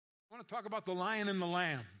want to talk about the lion and the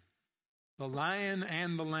lamb. The lion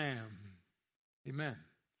and the lamb. Amen.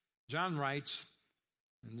 John writes,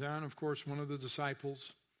 and John, of course, one of the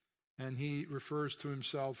disciples, and he refers to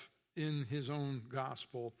himself in his own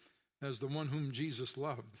gospel as the one whom Jesus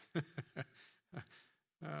loved.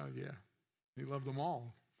 Yeah, he loved them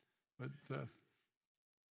all. But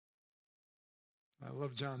I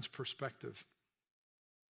love John's perspective.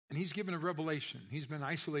 And he's given a revelation. He's been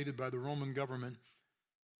isolated by the Roman government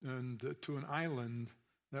and to an island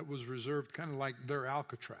that was reserved kind of like their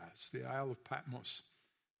Alcatraz, the Isle of Patmos.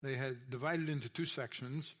 They had divided into two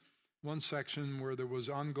sections, one section where there was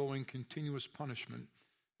ongoing continuous punishment,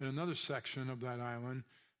 and another section of that island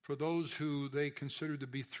for those who they considered to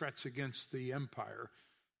be threats against the empire.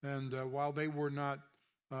 And while they were not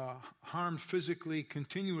harmed physically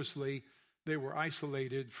continuously, they were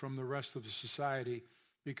isolated from the rest of the society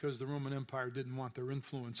because the Roman Empire didn't want their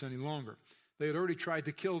influence any longer. They had already tried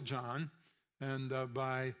to kill John, and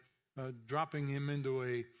by dropping him into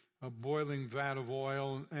a boiling vat of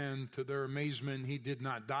oil, and to their amazement, he did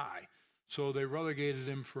not die. So they relegated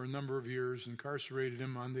him for a number of years, incarcerated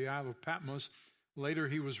him on the Isle of Patmos. Later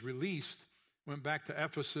he was released, went back to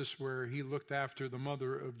Ephesus where he looked after the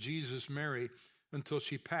mother of Jesus, Mary, until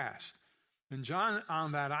she passed. And John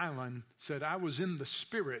on that island said, I was in the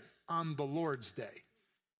Spirit on the Lord's day.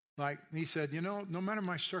 Like he said, no matter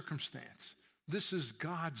my circumstance, this is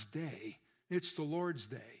God's day. It's the Lord's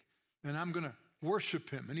day. And I'm going to worship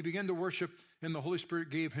him. And he began to worship, and the Holy Spirit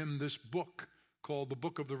gave him this book called the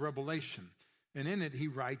Book of the Revelation. And in it he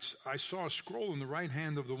writes, I saw a scroll in the right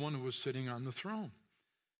hand of the one who was sitting on the throne.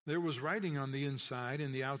 There was writing on the inside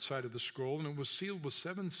and the outside of the scroll, and it was sealed with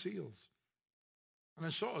 7 seals. And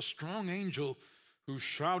I saw a strong angel who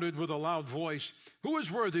shouted with a loud voice, who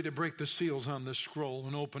is worthy to break the seals on this scroll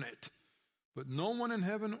and open it? But no one in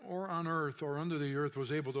heaven or on earth or under the earth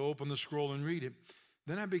was able to open the scroll and read it.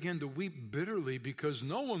 Then I began to weep bitterly because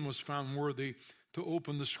no one was found worthy to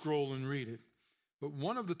open the scroll and read it. But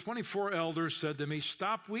one of the 24 elders said to me,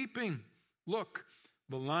 stop weeping. Look,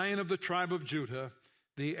 the Lion of the tribe of Judah,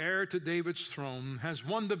 the heir to David's throne, has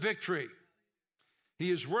won the victory.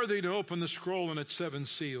 He is worthy to open the scroll and its 7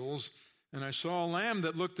 seals. And I saw a lamb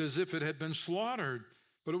that looked as if it had been slaughtered,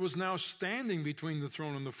 but it was now standing between the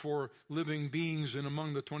throne and the 4 living beings and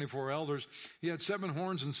among the 24 elders. He had 7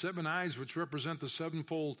 horns and 7 eyes, which represent the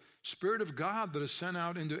 7-fold Spirit of God that is sent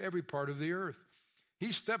out into every part of the earth.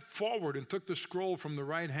 He stepped forward and took the scroll from the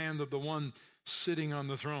right hand of the one sitting on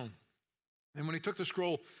the throne. And when he took the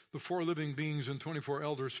scroll, the 4 living beings and 24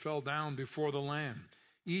 elders fell down before the Lamb.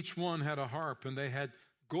 Each one had a harp, and they had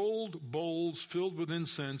gold bowls filled with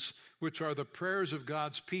incense, which are the prayers of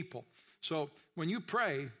God's people. So when you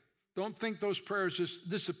pray, don't think those prayers just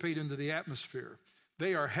dissipate into the atmosphere.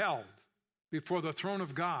 They are held before the throne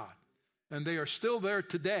of God, and they are still there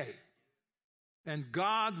today. And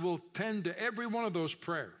God will tend to every one of those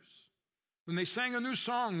prayers. And they sang a new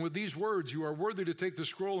song with these words, you are worthy to take the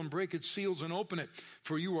scroll and break its seals and open it,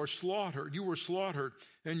 for you were slaughtered,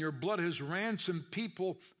 and your blood has ransomed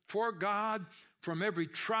people for God from every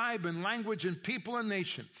tribe and language and people and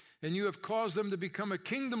nation. And you have caused them to become a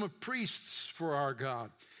kingdom of priests for our God,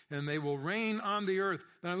 and they will reign on the earth.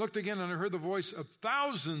 Then I looked again, and I heard the voice of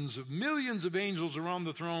thousands of millions of angels around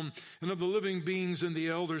the throne, and of the living beings and the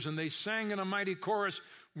elders, and they sang in a mighty chorus,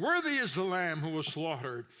 worthy is the Lamb who was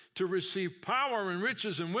slaughtered to receive power and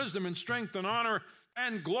riches and wisdom and strength and honor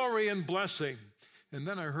and glory and blessing. And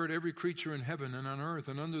then I heard every creature in heaven and on earth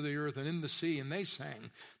and under the earth and in the sea, and they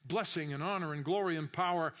sang, blessing and honor and glory and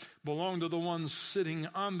power belong to the one sitting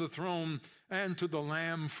on the throne and to the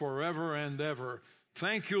Lamb forever and ever.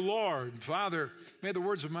 Thank you, Lord. Father, may the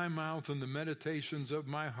words of my mouth and the meditations of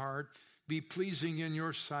my heart be pleasing in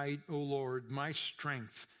your sight, O Lord, my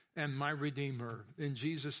strength and my Redeemer. In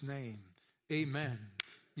Jesus' name, amen.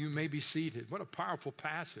 You may be seated. What a powerful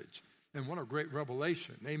passage, and what a great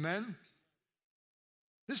revelation. Amen.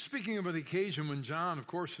 This is speaking of an occasion when John, of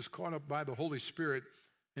course, is caught up by the Holy Spirit,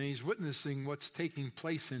 and he's witnessing what's taking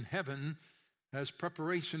place in heaven as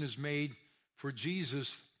preparation is made for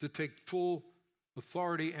Jesus to take full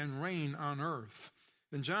authority and reign on earth.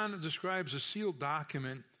 And John describes a sealed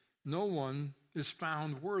document. No one is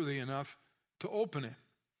found worthy enough to open it.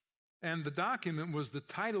 And the document was the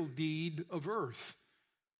title deed of earth.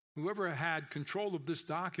 Whoever had control of this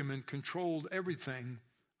document controlled everything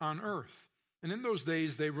on earth. And in those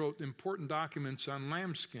days, they wrote important documents on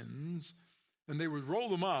lambskins, and they would roll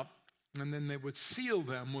them up, and then they would seal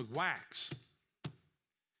them with wax.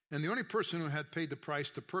 And the only person who had paid the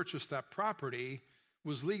price to purchase that property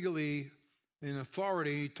was legally in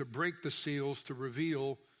authority to break the seals to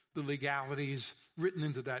reveal the legalities written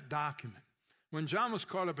into that document. When John was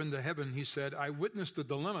caught up into heaven, he said, I witnessed the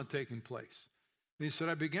dilemma taking place. And he said,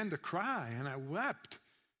 I began to cry and I wept.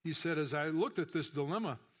 He said, as I looked at this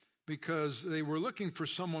dilemma, because they were looking for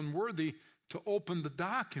someone worthy to open the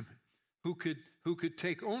document, who could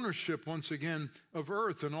take ownership once again of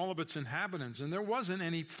earth and all of its inhabitants. And there wasn't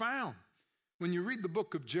any found. When you read the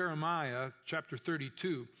book of Jeremiah, chapter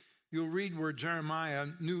 32, you'll read where Jeremiah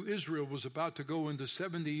knew Israel was about to go into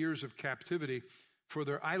 70 years of captivity for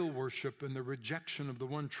their idol worship and the rejection of the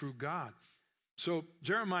one true God. So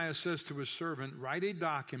Jeremiah says to his servant, write a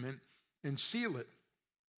document and seal it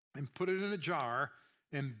and put it in a jar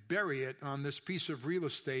and bury it on this piece of real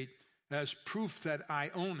estate as proof that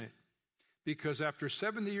I own it. Because after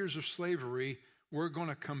 70 years of slavery, we're going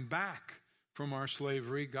to come back from our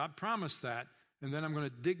slavery. God promised that. And then I'm going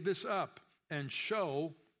to dig this up and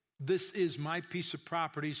show this is my piece of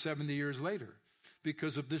property 70 years later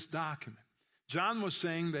because of this document. John was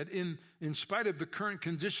saying that in spite of the current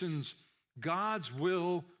conditions, God's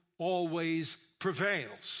will always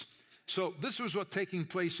prevails. So this was what's taking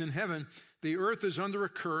place in heaven. The earth is under a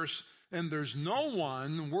curse, and there's no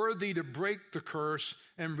one worthy to break the curse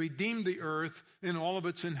and redeem the earth and all of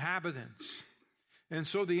its inhabitants. And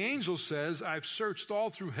so the angel says, I've searched all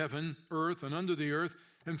through heaven, earth, and under the earth,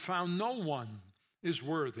 and found no one is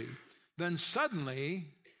worthy. Then suddenly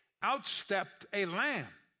out stepped a lamb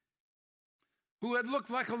who had looked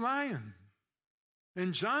like a lion.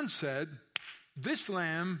 And John said, this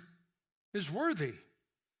lamb is worthy.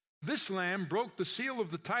 This lamb broke the seal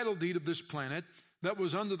of the title deed of this planet that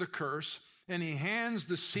was under the curse, and he hands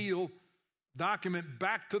the seal document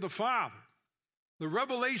back to the Father. The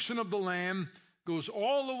revelation of the Lamb goes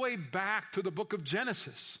all the way back to the book of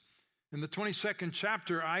Genesis. In the 22nd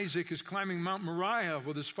chapter, Isaac is climbing Mount Moriah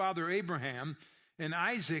with his father Abraham, and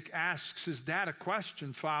Isaac asks his dad a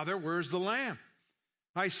question, Father, where's the lamb?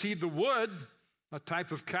 I see the wood, a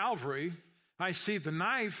type of Calvary. I see the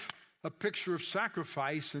knife, a picture of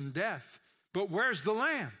sacrifice and death. But where's the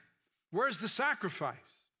lamb? Where's the sacrifice?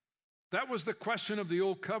 That was the question of the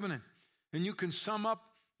old covenant. And you can sum up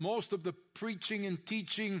most of the preaching and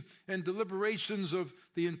teaching and deliberations of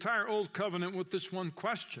the entire old covenant with this one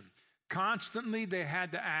question. Constantly they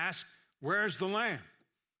had to ask, where's the lamb?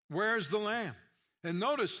 Where's the lamb? And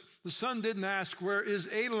notice the son didn't ask, where is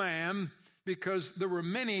a lamb? Because there were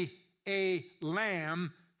many a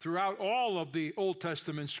lamb throughout all of the Old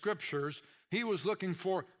Testament scriptures. He was looking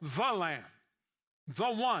for the lamb,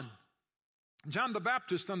 the one. John the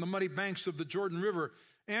Baptist on the muddy banks of the Jordan River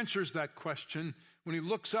answers that question when he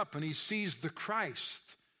looks up and he sees the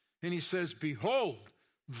Christ. And he says, behold,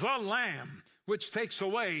 the Lamb which takes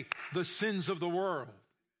away the sins of the world.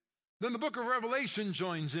 Then the book of Revelation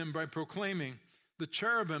joins in by proclaiming the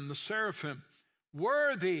cherubim, the seraphim,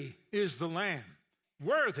 worthy is the Lamb,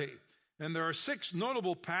 worthy. And there are 6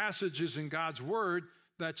 notable passages in God's word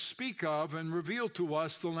that speak of and reveal to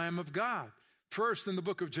us the Lamb of God. First, in the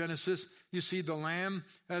book of Genesis, you see the lamb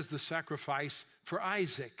as the sacrifice for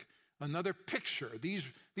Isaac. Another picture.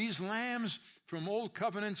 These lambs from Old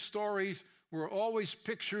Covenant stories were always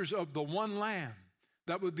pictures of the one lamb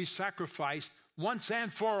that would be sacrificed once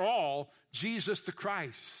and for all, Jesus the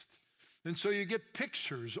Christ. And so you get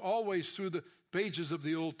pictures always through the pages of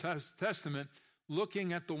the Old Testament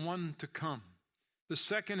looking at the one to come. The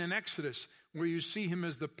second in Exodus, where you see him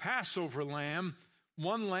as the Passover lamb,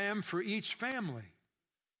 one lamb for each family.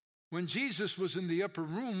 When Jesus was in the upper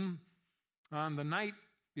room on the night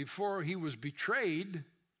before he was betrayed,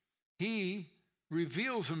 he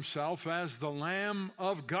reveals himself as the Lamb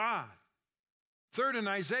of God. Third, in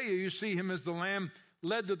Isaiah, you see him as the lamb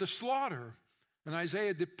led to the slaughter. And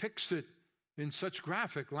Isaiah depicts it in such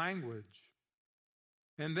graphic language.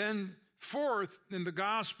 And then fourth, in the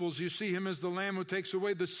Gospels, you see him as the lamb who takes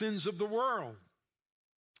away the sins of the world.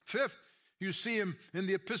 Fifth, you see him in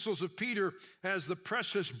the epistles of Peter as the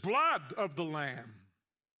precious blood of the Lamb.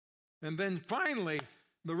 And then finally,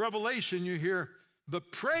 the Revelation, you hear the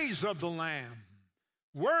praise of the Lamb.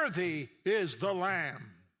 Worthy is the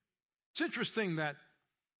Lamb. It's interesting that,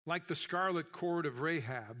 like the scarlet cord of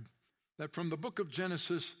Rahab, that from the book of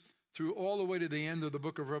Genesis through all the way to the end of the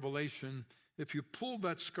book of Revelation, if you pull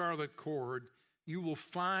that scarlet cord, you will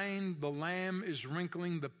find the Lamb is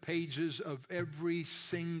wrinkling the pages of every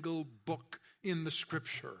single book in the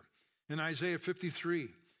Scripture. In Isaiah 53,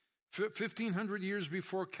 1,500 years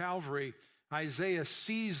before Calvary, Isaiah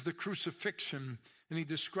sees the crucifixion, and he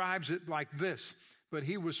describes it like this: but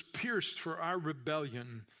he was pierced for our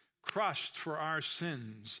rebellion, crushed for our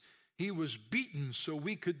sins. He was beaten so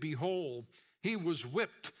we could be whole. He was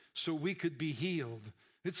whipped so we could be healed.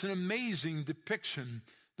 It's an amazing depiction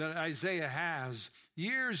that Isaiah has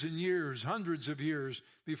years and years, hundreds of years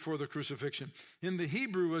before the crucifixion. In the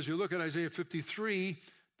Hebrew, as you look at Isaiah 53,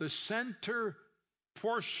 the center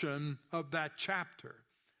portion of that chapter,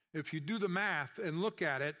 if you do the math and look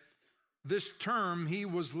at it, this term, he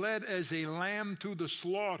was led as a lamb to the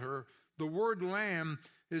slaughter. The word lamb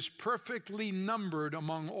is perfectly numbered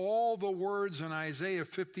among all the words in Isaiah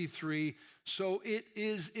 53, so it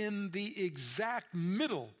is in the exact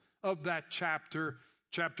middle of that chapter,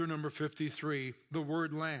 chapter number 53, the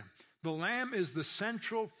word lamb. The lamb is the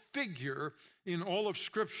central figure in all of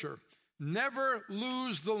Scripture. Never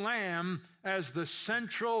lose the lamb as the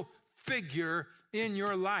central figure in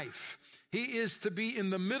your life. He is to be in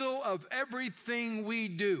the middle of everything we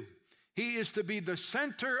do. He is to be the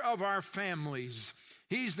center of our families.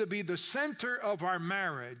 He's to be the center of our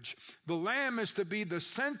marriage. The lamb is to be the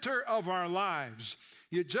center of our lives.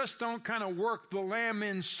 You just don't kind of work the lamb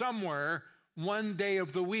in somewhere one day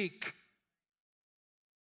of the week.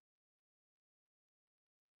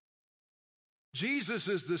 Jesus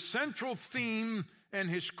is the central theme, and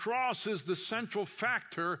his cross is the central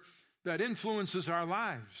factor that influences our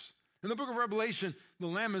lives. In the book of Revelation, the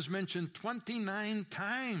Lamb is mentioned 29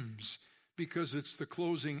 times because it's the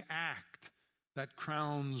closing act that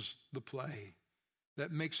crowns the play,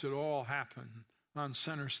 that makes it all happen on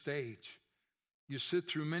center stage. You sit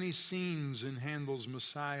through many scenes in Handel's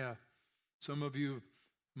Messiah. Some of you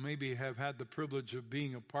maybe have had the privilege of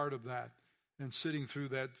being a part of that and sitting through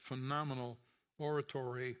that phenomenal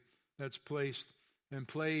oratory that's placed and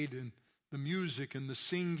played, and the music and the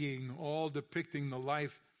singing, all depicting the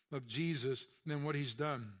life of Jesus and what he's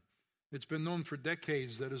done. It's been known for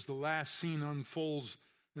decades that as the last scene unfolds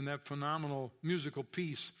in that phenomenal musical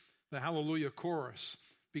piece, the Hallelujah chorus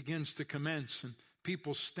begins to commence, and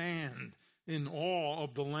people stand in awe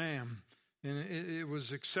of the Lamb. And it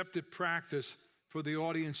was accepted practice for the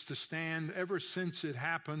audience to stand ever since it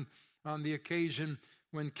happened on the occasion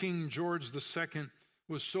when King George II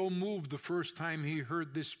was so moved the first time he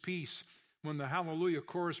heard this piece, when the Hallelujah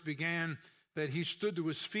chorus began, that he stood to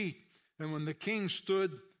his feet. And when the king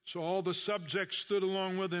stood, so all the subjects stood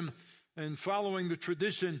along with him. And following the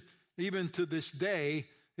tradition, even to this day,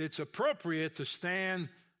 it's appropriate to stand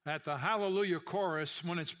at the Hallelujah chorus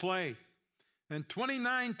when it's played. And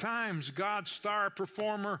 29 times God's star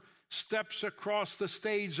performer steps across the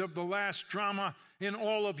stage of the last drama in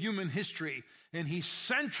all of human history. And he's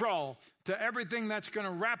central to everything that's going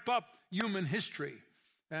to wrap up human history.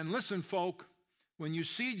 And listen, folk, when you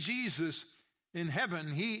see Jesus in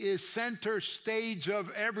heaven, he is center stage of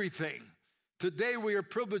everything. Today we are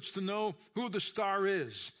privileged to know who the star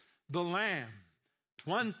is, the Lamb.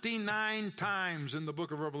 29 times in the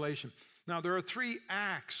book of Revelation. Now, there are 3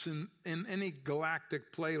 acts in any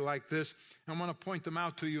galactic play like this. I want to point them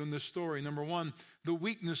out to you in this story. Number 1, the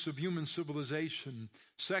weakness of human civilization.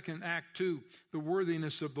 Second, Act 2, the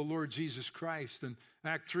worthiness of the Lord Jesus Christ. And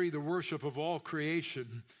Act 3, the worship of all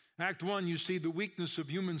creation. Act 1, you see the weakness of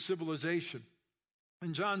human civilization.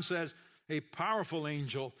 And John says, a powerful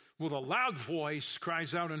angel with a loud voice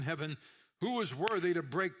cries out in heaven, "Who is worthy to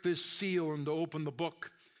break this seal and to open the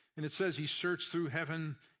book?" And it says he searched through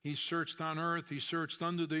heaven, he searched on earth, he searched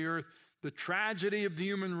under the earth. The tragedy of the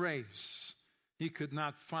human race, he could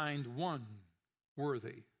not find one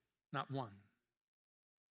worthy, not one.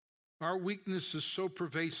 Our weakness is so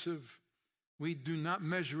pervasive, we do not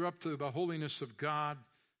measure up to the holiness of God.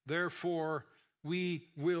 Therefore, we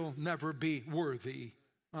will never be worthy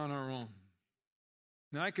on our own.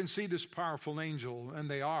 Now, I can see this powerful angel, and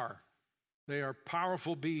they are. They are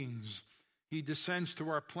powerful beings. He descends to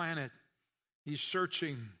our planet. He's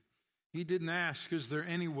searching. He didn't ask, is there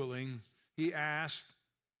any willing? He asked,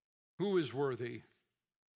 who is worthy?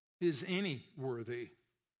 Is any worthy?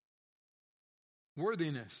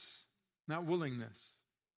 Worthiness, not willingness.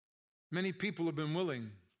 Many people have been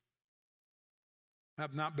willing,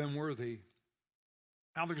 have not been worthy.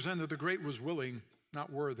 Alexander the Great was willing,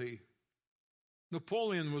 not worthy.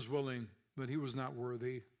 Napoleon was willing, but he was not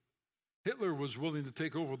worthy. Hitler was willing to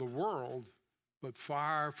take over the world, but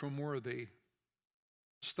far from worthy.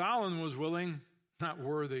 Stalin was willing, not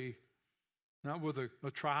worthy, not with the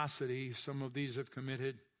atrocity some of these have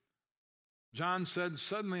committed. John said,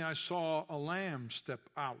 suddenly I saw a lamb step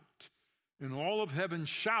out, and all of heaven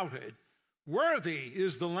shouted, worthy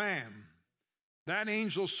is the Lamb. That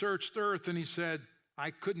angel searched earth, and he said,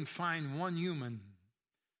 I couldn't find one human.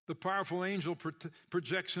 The powerful angel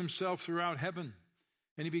projects himself throughout heaven,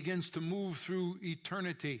 and he begins to move through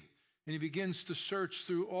eternity, and he begins to search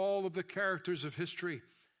through all of the characters of history.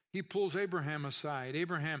 He pulls Abraham aside.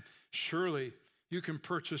 Abraham, surely you can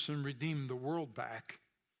purchase and redeem the world back.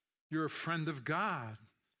 You're a friend of God.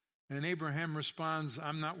 And Abraham responds,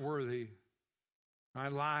 I'm not worthy. I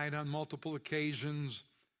lied on multiple occasions.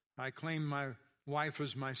 I claimed my wife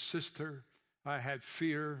as my sister. I had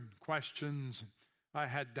fear, questions. I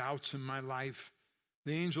had doubts in my life.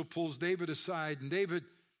 The angel pulls David aside, and David,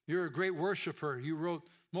 you're a great worshiper. You wrote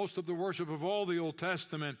most of the worship of all the Old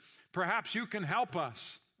Testament. Perhaps you can help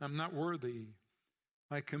us. I'm not worthy.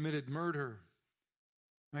 I committed murder.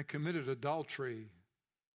 I committed adultery.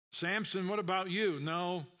 Samson, what about you?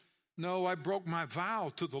 No, I broke my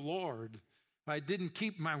vow to the Lord. I didn't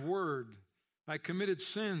keep my word. I committed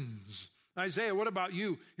sins. Isaiah, what about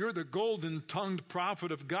you? You're the golden-tongued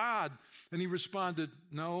prophet of God. And he responded,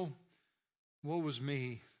 no, woe is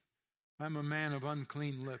me. I'm a man of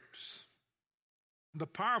unclean lips. The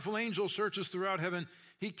powerful angel searches throughout heaven.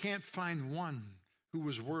 He can't find one who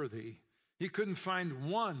was worthy. He couldn't find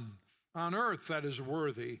one on earth that is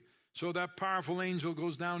worthy. So that powerful angel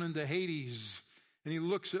goes down into Hades, and he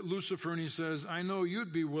looks at Lucifer and he says, I know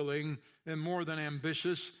you'd be willing and more than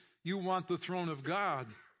ambitious. You want the throne of God,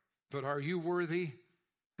 but are you worthy?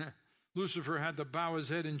 Lucifer had to bow his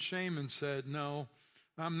head in shame and said, no,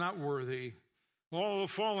 I'm not worthy. All the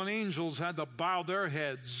fallen angels had to bow their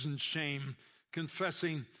heads in shame,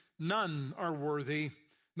 confessing none are worthy.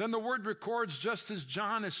 Then the word records, just as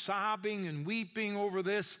John is sobbing and weeping over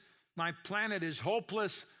this, my planet is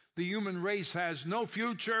hopeless. The human race has no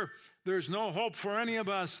future. There's no hope for any of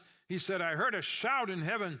us. He said, I heard a shout in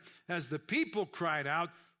heaven as the people cried out,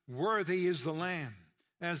 worthy is the Lamb,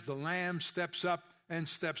 as the Lamb steps up and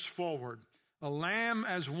steps forward. A lamb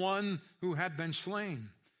as one who had been slain.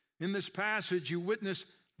 In this passage, you witness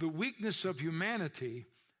the weakness of humanity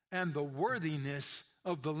and the worthiness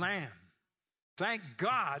of the Lamb. Thank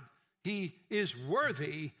God he is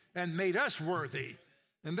worthy and made us worthy.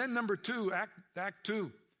 And then number two, Act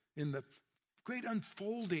 2, in the great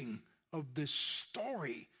unfolding of this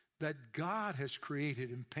story that God has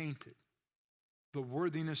created and painted, the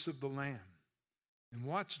worthiness of the Lamb. And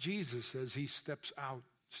watch Jesus as he steps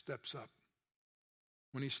up.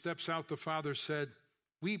 When he steps out, the Father said,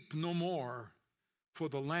 weep no more, for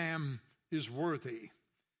the Lamb is worthy.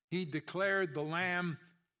 He declared the Lamb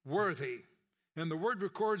worthy. And the word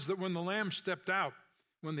records that when the Lamb stepped out,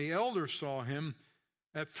 when the elders saw him,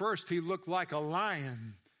 at first he looked like a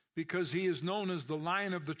lion, because he is known as the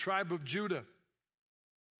Lion of the tribe of Judah.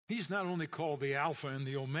 He's not only called the Alpha and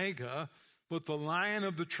the Omega, but the Lion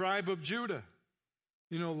of the tribe of Judah.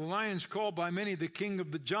 You know, the lion's called by many the king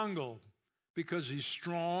of the jungle because he's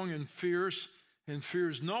strong and fierce and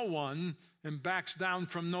fears no one and backs down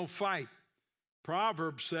from no fight.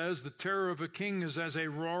 Proverbs says the terror of a king is as a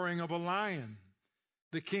roaring of a lion.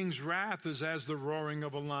 The king's wrath is as the roaring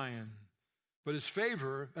of a lion, but his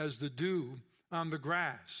favor as the dew on the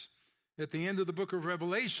grass. At the end of the book of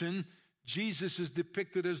Revelation, Jesus is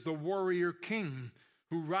depicted as the warrior king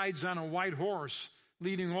who rides on a white horse,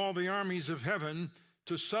 leading all the armies of heaven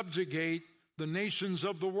to subjugate the nations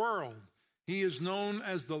of the world. He is known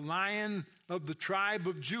as the Lion of the tribe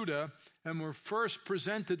of Judah, and we're first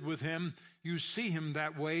presented with him. You see him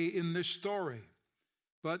that way in this story.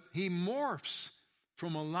 But he morphs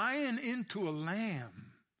from a lion into a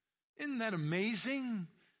lamb. Isn't that amazing?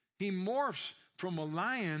 He morphs from a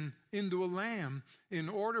lion into a lamb in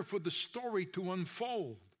order for the story to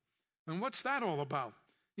unfold. And what's that all about?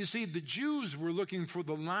 You see, the Jews were looking for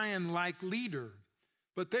the lion-like leader,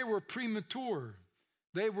 but they were premature.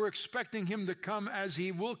 They were expecting him to come as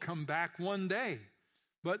he will come back one day.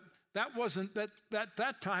 But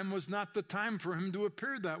that time was not the time for him to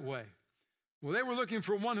appear that way. Well, they were looking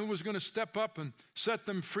for one who was going to step up and set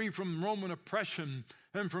them free from Roman oppression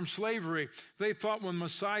and from slavery. They thought when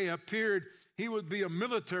Messiah appeared, he would be a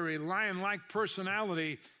military, lion-like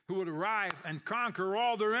personality who would arrive and conquer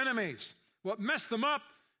all their enemies. What messed them up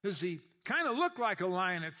is he kind of looked like a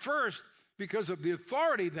lion at first because of the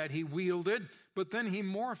authority that he wielded, but then he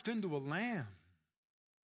morphed into a lamb.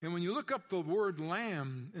 And when you look up the word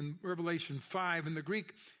lamb in Revelation 5, in the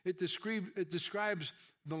Greek, it describes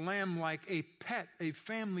the lamb like a pet, a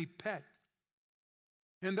family pet.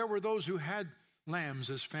 And there were those who had lambs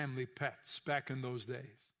as family pets back in those days.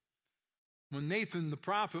 When Nathan the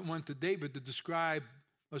prophet went to David to describe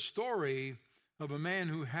a story of a man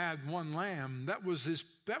who had one lamb, that was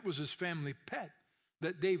his family pet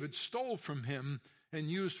that David stole from him and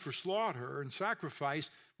used for slaughter and sacrifice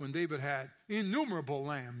when David had innumerable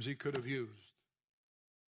lambs he could have used.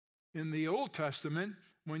 In the Old Testament,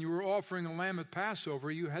 when you were offering a lamb at Passover,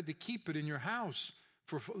 you had to keep it in your house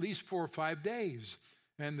for at least 4 or 5 days.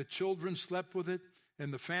 And the children slept with it,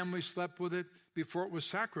 and the family slept with it before it was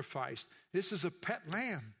sacrificed. This is a pet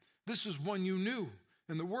lamb. This is one you knew.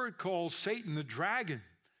 And the word calls Satan the dragon.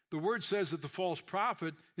 The word says that the false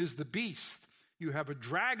prophet is the beast. You have a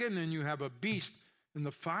dragon and you have a beast. And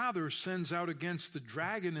the Father sends out against the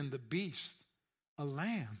dragon and the beast a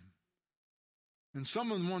lamb. And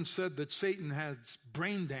someone once said that Satan has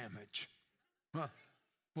brain damage.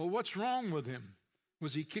 Well, what's wrong with him?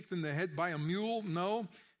 Was he kicked in the head by a mule? No,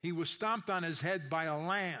 he was stomped on his head by a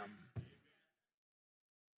lamb.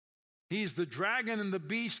 He's the dragon and the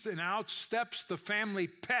beast, and out steps the family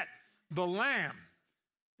pet, the lamb.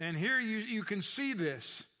 And here you can see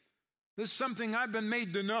this. This is something I've been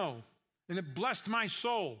made to know, and it blessed my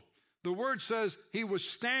soul. The word says he was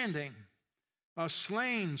standing, a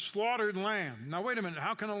slain, slaughtered lamb. Now, wait a minute.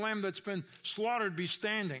 How can a lamb that's been slaughtered be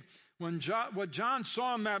standing? What John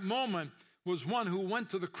saw in that moment was one who went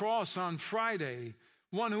to the cross on Friday,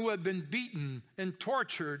 one who had been beaten and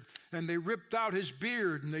tortured, and they ripped out his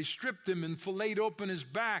beard, and they stripped him and filleted open his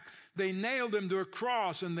back. They nailed him to a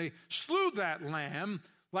cross, and they slew that lamb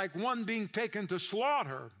like one being taken to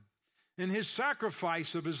slaughter. In his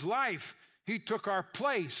sacrifice of his life, he took our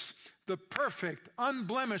place, the perfect,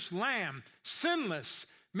 unblemished lamb, sinless,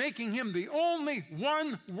 making him the only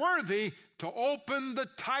one worthy to open the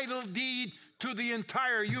title deed to the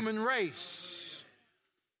entire human race.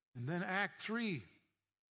 And then Act 3,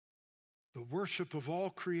 the worship of all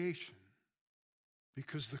creation,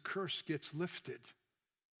 because the curse gets lifted.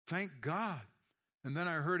 Thank God. And then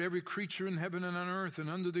I heard every creature in heaven and on earth and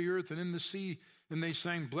under the earth and in the sea, and they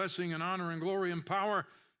sang, blessing and honor and glory and power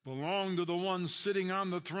belong to the one sitting on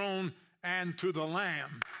the throne and to the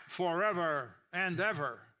Lamb forever and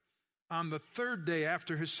ever. On the third day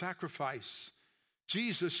after his sacrifice,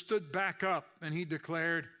 Jesus stood back up and he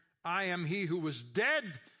declared, I am he who was dead,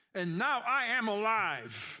 and now I am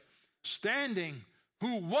alive, standing,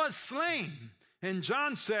 who was slain. And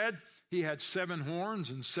John said he had 7 horns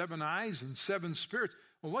and 7 eyes and 7 spirits.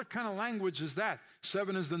 Well, what kind of language is that?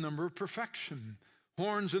 7 is the number of perfection.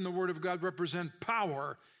 Horns in the Word of God represent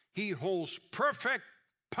power. He holds perfect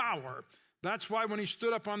power. That's why when he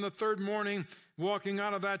stood up on the third morning, walking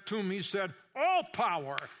out of that tomb, he said, all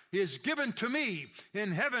power is given to me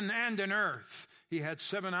in heaven and in earth. He had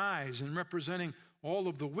 7 eyes, and representing all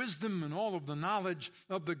of the wisdom and all of the knowledge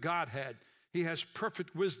of the Godhead. He has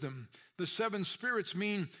perfect wisdom. The 7 spirits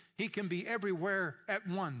mean he can be everywhere at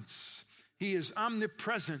once. He is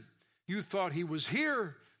omnipresent. You thought he was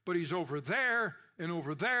here, but he's over there and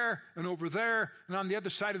over there and over there and on the other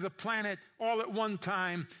side of the planet all at one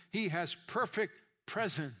time. He has perfect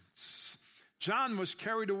presence. John was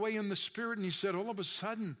carried away in the Spirit, and he said, all of a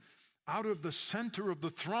sudden, out of the center of the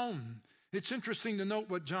throne. It's interesting to note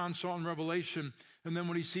what John saw in Revelation, and then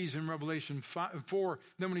what he sees in Revelation 4,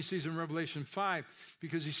 then when he sees in Revelation 5,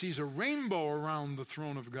 because he sees a rainbow around the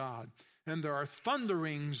throne of God. And there are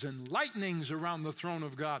thunderings and lightnings around the throne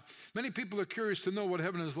of God. Many people are curious to know what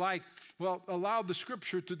heaven is like. Well, allow the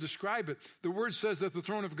scripture to describe it. The word says that the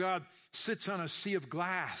throne of God sits on a sea of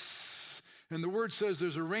glass. And the word says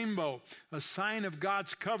there's a rainbow, a sign of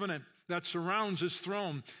God's covenant that surrounds his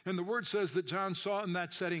throne. And the word says that John saw in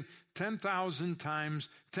that setting 10,000 times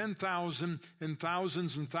 10,000 and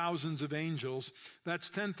thousands of angels.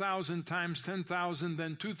 That's 10,000 times 10,000,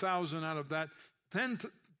 then 2,000 out of that. 10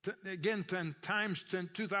 times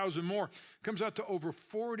 2,000 more. Comes out to over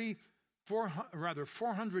 400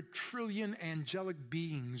 trillion angelic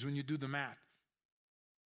beings when you do the math.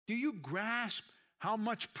 Do you grasp how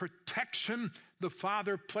much protection the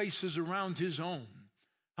Father places around his own?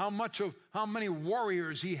 How many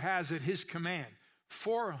warriors he has at his command?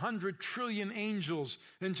 400 trillion angels.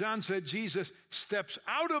 And John said Jesus steps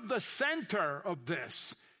out of the center of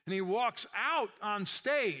this, and he walks out on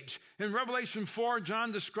stage. In Revelation 4,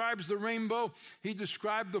 John describes the rainbow. He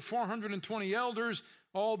described the 420 elders,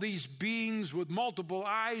 all these beings with multiple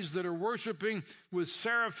eyes that are worshiping, with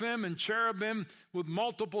seraphim and cherubim, with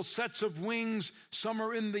multiple sets of wings. Some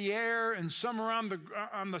are in the air and some are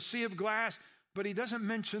on the sea of glass. But he doesn't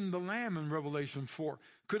mention the Lamb in Revelation 4.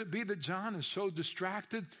 Could it be that John is so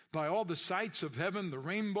distracted by all the sights of heaven, the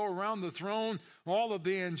rainbow around the throne, all of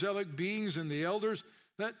the angelic beings and the elders,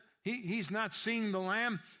 that he's not seeing the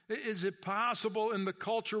Lamb? Is it possible in the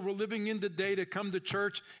culture we're living in today to come to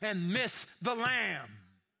church and miss the Lamb?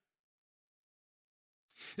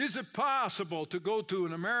 Is it possible to go to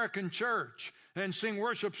an American church and sing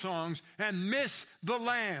worship songs and miss the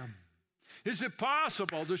Lamb? Is it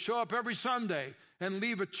possible to show up every Sunday and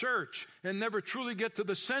leave a church and never truly get to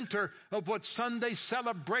the center of what Sunday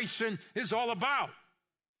celebration is all about?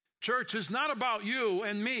 Church is not about you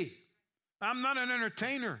and me. I'm not an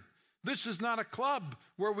entertainer. This is not a club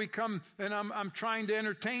where we come and I'm trying to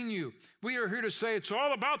entertain you. We are here to say it's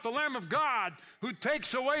all about the Lamb of God who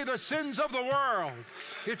takes away the sins of the world.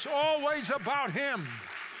 It's always about him.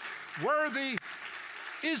 Worthy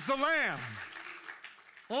is the Lamb.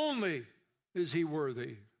 Only is he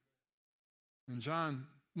worthy. And John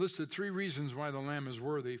listed 3 reasons why the Lamb is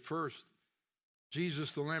worthy. First,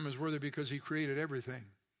 Jesus, the Lamb, is worthy because he created everything,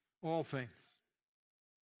 all things.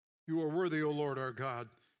 You are worthy, O Lord our God,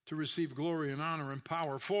 to receive glory and honor and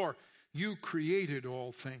power, for you created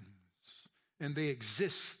all things, and they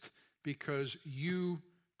exist because you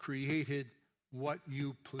created what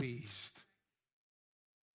you pleased.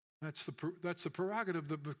 That's the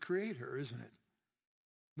prerogative of the Creator, isn't it?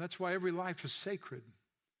 That's why every life is sacred.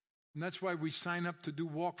 And that's why we sign up to do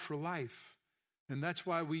Walk for Life. And that's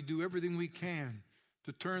why we do everything we can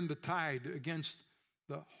to turn the tide against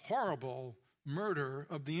the horrible murder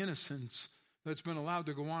of the innocents that's been allowed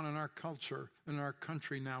to go on in our culture and our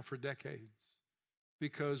country now for decades.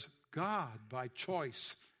 Because God, by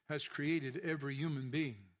choice, has created every human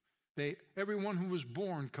being. Everyone who was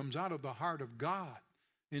born comes out of the heart of God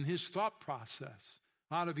in his thought process,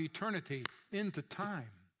 out of eternity into time.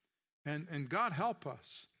 And God help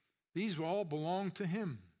us. These all belong to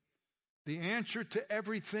him. The answer to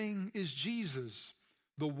everything is Jesus.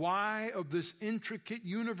 The why of this intricate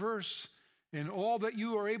universe and all that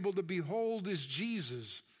you are able to behold is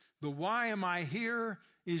Jesus. The why am I here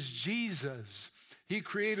is Jesus. He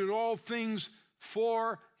created all things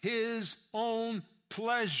for his own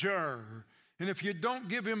pleasure. And if you don't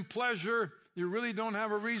give him pleasure, you really don't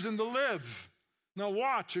have a reason to live. Now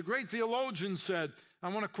watch, a great theologian said, I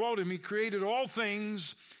want to quote him, he created all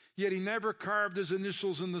things, yet he never carved his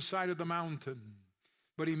initials in the side of the mountain,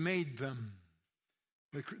 but he made them.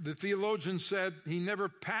 The theologian said he never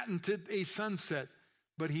patented a sunset,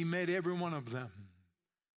 but he made every one of them.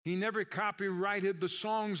 He never copyrighted the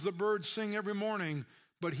songs the birds sing every morning,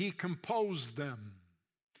 but he composed them.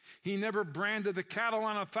 He never branded the cattle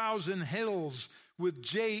on 1,000 hills with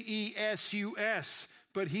Jesus,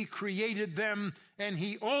 but he created them and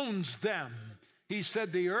he owns them. He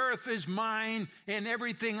said, the earth is mine and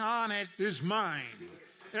everything on it is mine.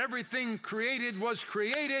 Everything created was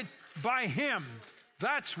created by him.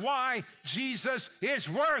 That's why Jesus is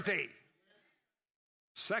worthy.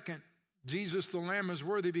 Second, Jesus the Lamb is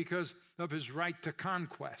worthy because of his right to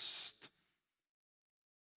conquest.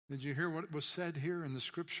 Did you hear what was said here in the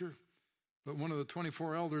scripture? But one of the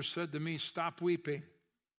 24 elders said to me, stop weeping.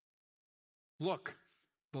 Look,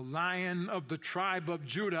 the Lion of the tribe of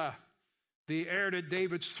Judah, the heir to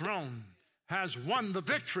David's throne, has won the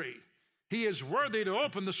victory. He is worthy to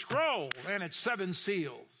open the scroll and its 7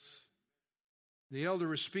 seals. The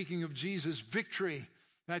elder is speaking of Jesus' victory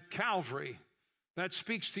at Calvary. That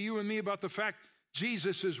speaks to you and me about the fact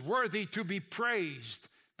Jesus is worthy to be praised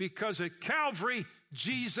because at Calvary,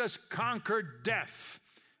 Jesus conquered death.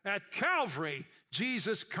 At Calvary,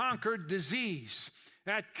 Jesus conquered disease.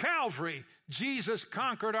 At Calvary, Jesus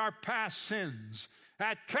conquered our past sins.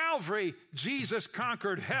 At Calvary, Jesus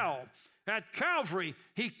conquered hell. At Calvary,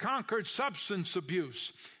 he conquered substance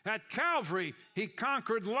abuse. At Calvary, he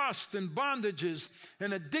conquered lust and bondages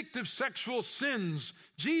and addictive sexual sins.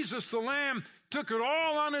 Jesus the Lamb took it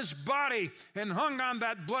all on his body and hung on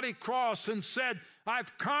that bloody cross and said,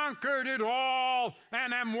 I've conquered it all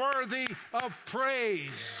and am worthy of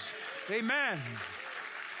praise. Amen.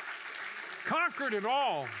 Conquered it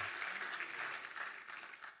all.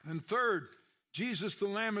 And third, Jesus the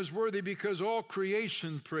Lamb is worthy because all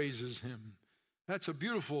creation praises him. That's a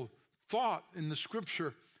beautiful thought in the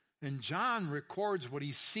scripture. And John records what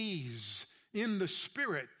he sees in the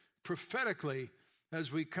Spirit prophetically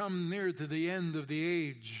as we come near to the end of the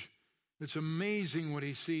age. It's amazing what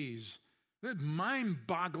he sees. It's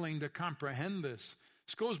mind-boggling to comprehend this.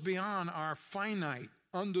 This goes beyond our finite,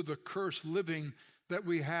 under the curse living that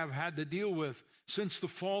we have had to deal with since the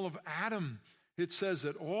fall of Adam. It says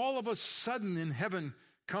that all of a sudden in heaven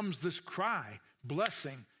comes this cry,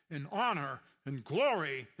 blessing and honor and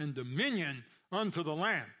glory and dominion unto the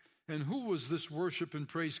Lamb. And who was this worship and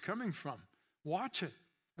praise coming from? Watch it.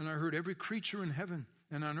 And I heard every creature in heaven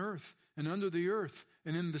and on earth and under the earth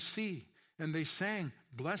and in the sea. And they sang,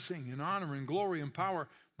 blessing and honor and glory and power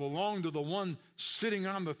belong to the one sitting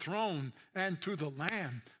on the throne and to the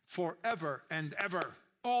Lamb forever and ever.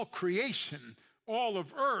 All creation, all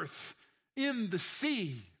of earth, in the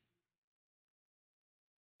sea.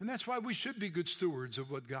 And that's why we should be good stewards of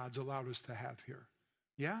what God's allowed us to have here.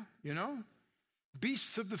 Yeah, you know?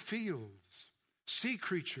 Beasts of the fields, sea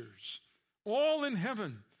creatures, all in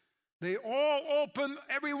heaven. They all open,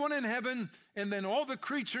 everyone in heaven, and then all the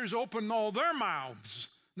creatures open all their mouths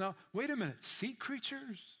Now, wait a minute. Sea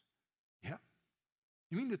creatures? Yeah.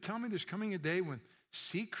 You mean to tell me there's coming a day when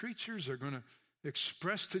sea creatures are going to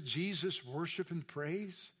express to Jesus worship and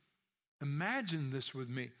praise? Imagine this with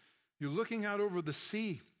me. You're looking out over the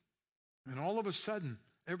sea, and all of a sudden,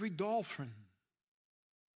 every dolphin,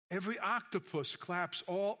 every octopus claps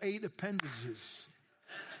all 8 appendages.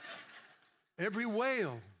 Every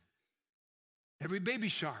whale, every baby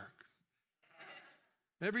shark,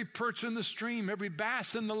 every perch in the stream, every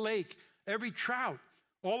bass in the lake, every trout,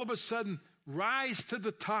 all of a sudden rise to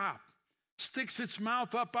the top, sticks its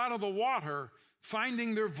mouth up out of the water,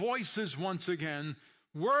 finding their voices once again.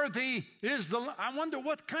 Worthy is the... I wonder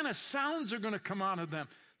what kind of sounds are going to come out of them.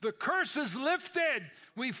 The curse is lifted.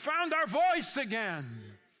 We found our voice again.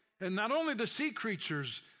 And not only the sea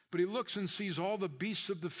creatures, but he looks and sees all the beasts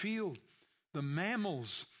of the field, the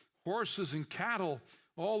mammals, horses and cattle,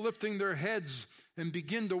 all lifting their heads and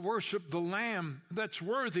begin to worship the Lamb that's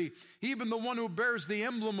worthy. Even the one who bears the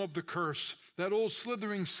emblem of the curse, that old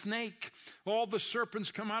slithering snake. All the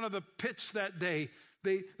serpents come out of the pits that day.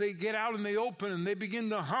 They get out and they open and they begin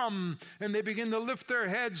to hum and they begin to lift their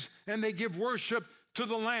heads and they give worship to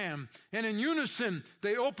the Lamb. And in unison,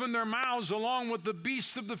 they open their mouths along with the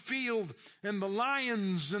beasts of the field and the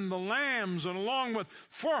lions and the lambs and along with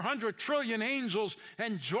 400 trillion angels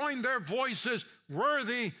and join their voices.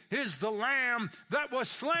 Worthy is the Lamb that was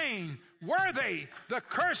slain. Worthy. The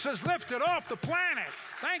curse is lifted off the planet.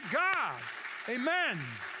 Thank God. Amen.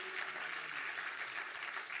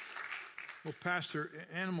 Well, Pastor,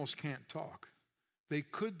 animals can't talk. They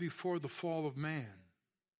could before the fall of man.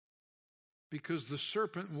 Because the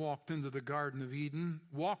serpent walked into the Garden of Eden,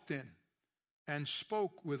 walked in, and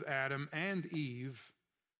spoke with Adam and Eve,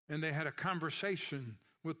 and they had a conversation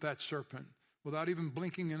with that serpent without even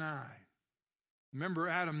blinking an eye. Remember,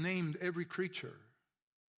 Adam named every creature,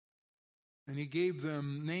 and he gave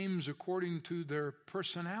them names according to their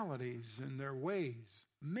personalities and their ways.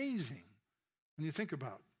 Amazing when you think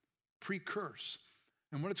about pre-curse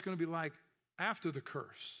and what it's going to be like after the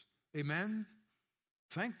curse. Amen?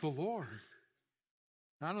 Thank the Lord.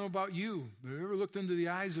 I don't know about you. Have you ever looked into the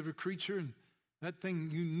eyes of a creature and that thing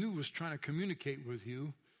you knew was trying to communicate with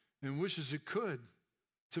you and wishes it could?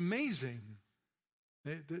 It's amazing.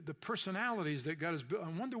 The personalities that God has built.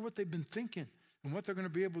 I wonder what they've been thinking and what they're going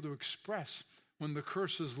to be able to express when the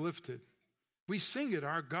curse is lifted. We sing it,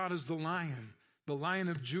 our God is the Lion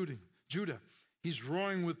of Judah. He's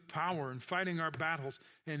roaring with power and fighting our battles,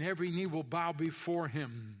 and every knee will bow before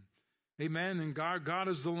him. Amen. And God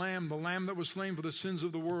is the Lamb that was slain for the sins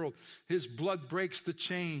of the world. His blood breaks the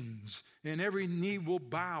chains, and every knee will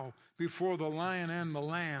bow before the Lion and the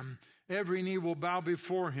Lamb. Every knee will bow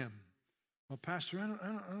before him. Well, Pastor,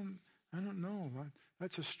 I don't know.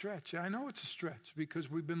 That's a stretch. I know it's a stretch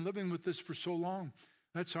because we've been living with this for so long.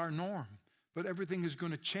 That's our norm. But everything is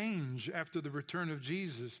going to change after the return of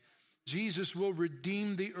Jesus. Jesus will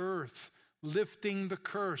redeem the earth, lifting the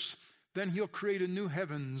curse. Then he'll create a new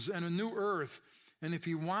heavens and a new earth. And if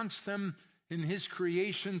he wants them in his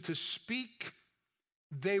creation to speak,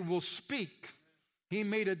 they will speak. He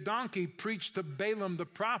made a donkey preach to Balaam the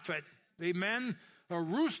prophet. Amen. A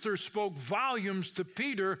rooster spoke volumes to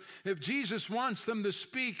Peter. If Jesus wants them to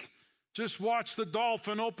speak, just watch the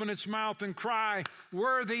dolphin open its mouth and cry,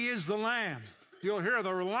 "Worthy is the Lamb." You'll hear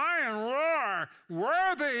the lion roar,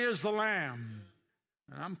 "Worthy is the Lamb."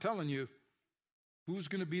 And I'm telling you, who's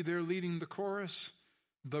going to be there leading the chorus?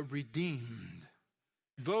 The redeemed.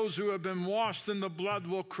 Those who have been washed in the blood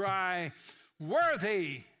will cry,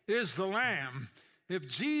 "Worthy is the Lamb." If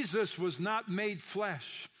Jesus was not made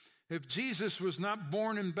flesh, if Jesus was not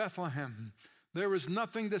born in Bethlehem, there is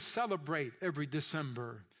nothing to celebrate every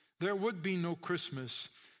December. There would be no Christmas.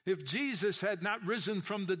 If Jesus had not risen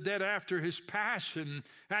from the dead after his passion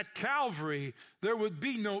at Calvary, there would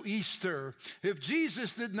be no Easter. If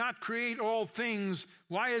Jesus did not create all things,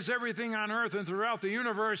 why is everything on earth and throughout the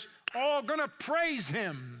universe all going to praise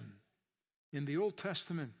him? In the Old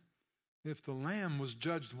Testament, if the lamb was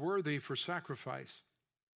judged worthy for sacrifice,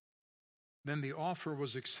 then the offer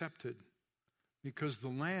was accepted because the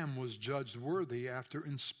lamb was judged worthy after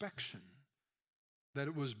inspection, that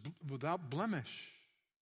it was without blemish,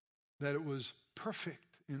 that it was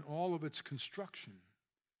perfect in all of its construction.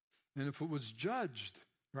 And if it was judged,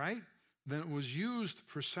 right, then it was used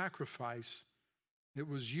for sacrifice. It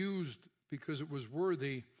was used because it was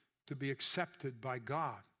worthy to be accepted by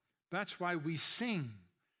God. That's why we sing.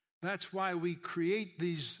 That's why we create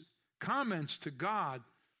these comments to God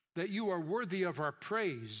that you are worthy of our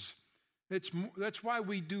praise. That's why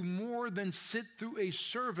we do more than sit through a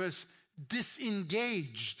service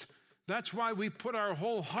disengaged. That's why we put our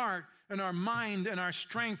whole heart and our mind and our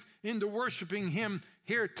strength into worshiping Him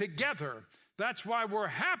here together. That's why we're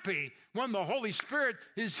happy when the Holy Spirit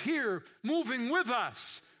is here moving with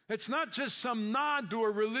us. It's not just some nod to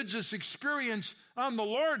a religious experience on the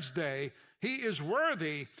Lord's Day. He is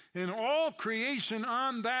worthy, and all creation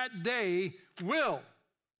on that day will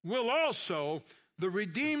also, the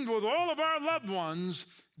redeemed with all of our loved ones,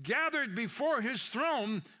 gathered before His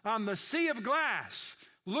throne on the sea of glass,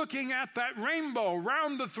 looking at that rainbow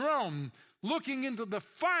round the throne, looking into the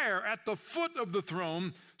fire at the foot of the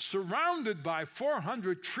throne, surrounded by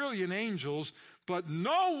 400 trillion angels, but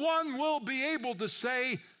no one will be able to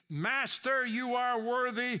say, Master, you are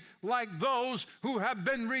worthy, like those who have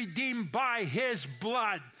been redeemed by His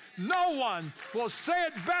blood. No one will say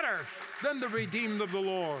it better than the redeemed of the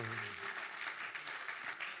Lord.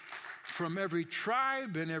 From every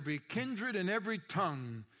tribe and every kindred and every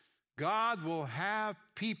tongue, God will have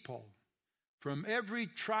people from every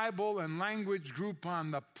tribal and language group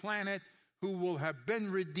on the planet who will have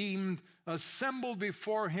been redeemed, assembled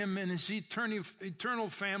before Him in His eternal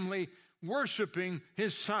family, worshiping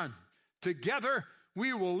His Son. Together,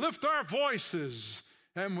 we will lift our voices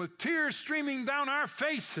and with tears streaming down our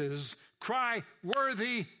faces, cry,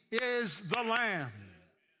 worthy is the Lamb.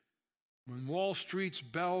 When Wall Street's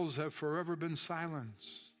bells have forever been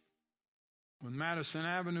silenced, when Madison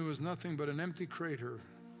Avenue is nothing but an empty crater,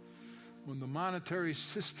 when the monetary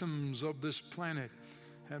systems of this planet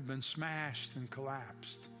have been smashed and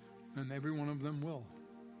collapsed, and every one of them will,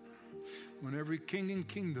 when every king and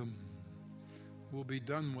kingdom will be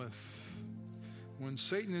done with, when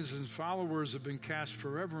Satan and his followers have been cast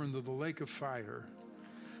forever into the lake of fire,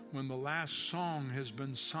 when the last song has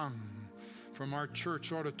been sung from our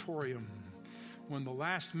church auditorium, when the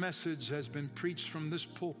last message has been preached from this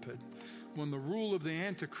pulpit, when the rule of the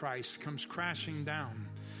Antichrist comes crashing down,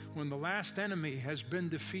 when the last enemy has been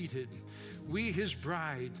defeated, we, His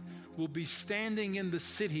bride, will be standing in the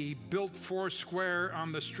city built foursquare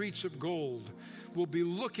on the streets of gold. We'll be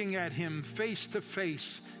looking at Him face to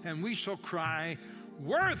face, and we shall cry,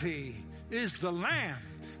 worthy is the Lamb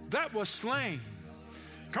that was slain.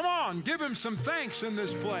 Come on, give Him some thanks in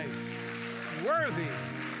this place. Worthy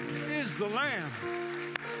is the Lamb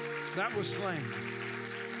that was slain.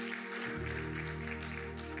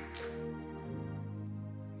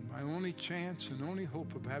 My only chance and only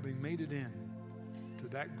hope of having made it in to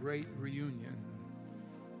that great reunion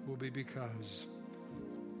will be because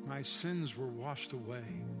my sins were washed away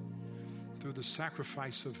through the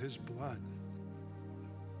sacrifice of His blood.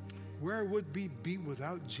 Where would we be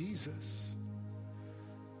without Jesus?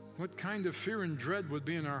 What kind of fear and dread would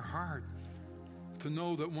be in our heart to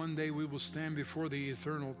know that one day we will stand before the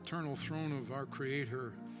eternal throne of our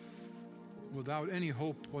Creator without any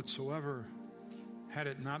hope whatsoever, had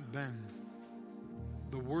it not been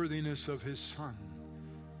the worthiness of His Son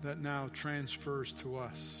that now transfers to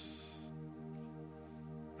us.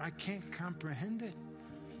 I can't comprehend it,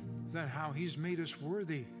 that how He's made us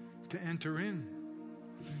worthy to enter in.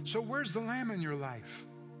 So where's the Lamb in your life?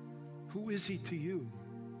 Who is He to you?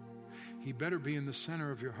 He better be in the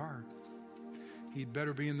center of your heart. He'd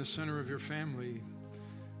better be in the center of your family.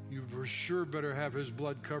 You for sure better have His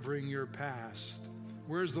blood covering your past.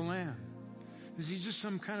 Where's the Lamb? Is He just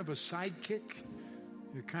some kind of a sidekick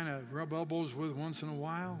you kind of rub elbows with once in a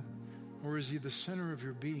while? Or is He the center of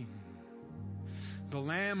your being? The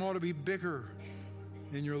Lamb ought to be bigger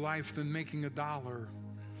in your life than making $1.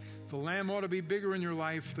 The Lamb ought to be bigger in your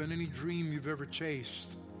life than any dream you've ever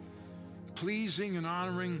chased. Pleasing and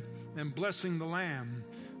honoring and blessing the Lamb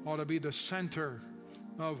ought to be the center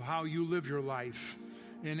of how you live your life,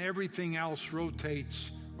 and everything else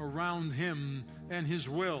rotates around Him and His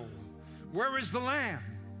will. Where is the Lamb?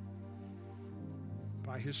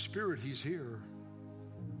 By His Spirit, He's here.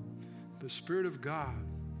 The Spirit of God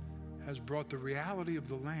has brought the reality of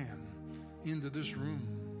the Lamb into this room,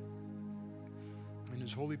 and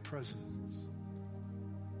His holy presence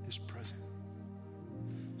is present.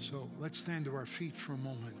 So let's stand to our feet for a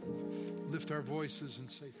moment, lift our voices and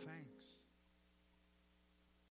say thanks.